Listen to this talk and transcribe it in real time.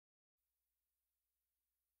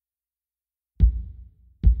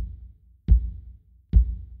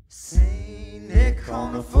Saint Nick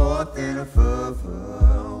on the 4th and a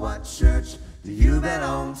Fervor. What church do you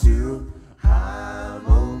belong to? I'm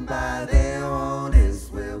owned by their own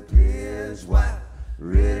Israel, clear as white,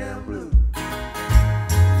 red and blue.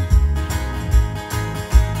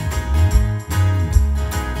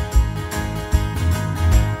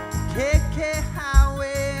 KK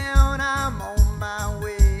Highway, and I'm on my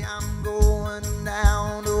way. I'm going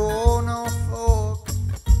down to Old Norfolk.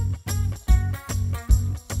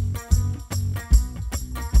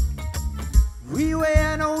 We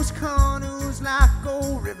wear those canoes like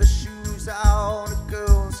old river shoes. All the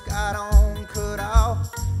girls got on cut off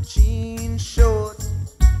jean shorts.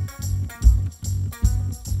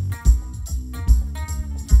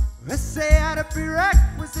 They said the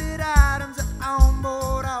prerequisite items are on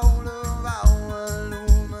board all of our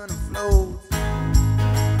aluminum floats.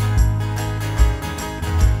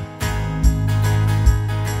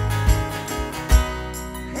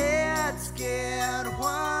 Head scared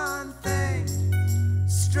one thing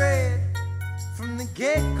straight from the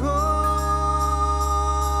get-go.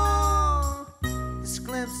 This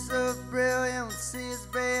glimpse of brilliance is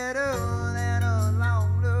better than a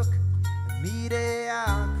long look at mediocrity.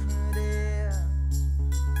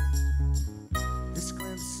 This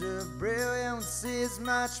glimpse of brilliance is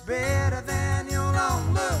much better than your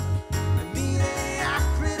long look at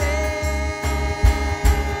mediocrity.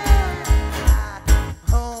 I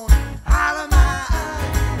own all of my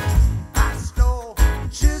ideas. I stole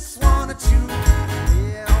just one or two.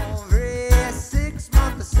 Yeah, every 6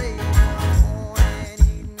 months I say I'm going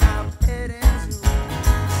eating up heading to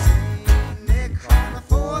Saint Nick on the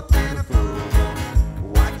 4th and a Fervor.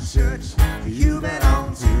 What church do you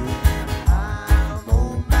belong to? I'm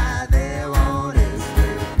owned by their own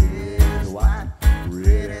Israel, clear as white,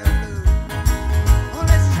 red and blue. Well,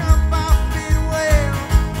 let's jump off Bidwell.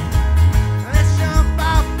 Let's jump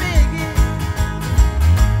off Biggie.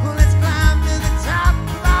 Well, let's climb to the top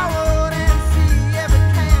of our road and see if we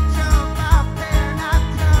can't jump off there, not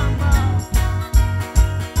jump off.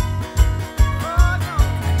 Oh, no.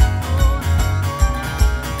 Oh,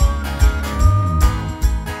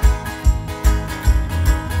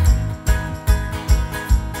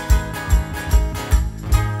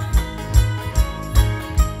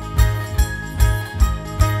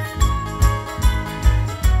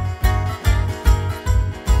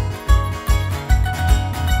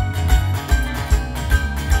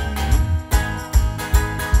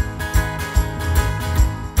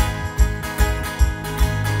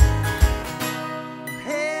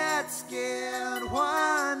 head scared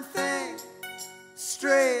one thing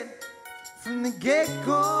straight from the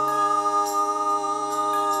get-go.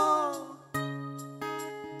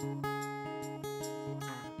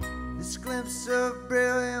 This glimpse of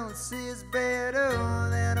brilliance is better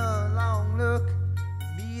than a long look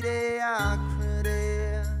at mediocrity.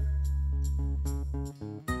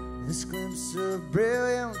 This glimpse of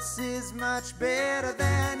brilliance is much better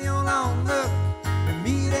than your long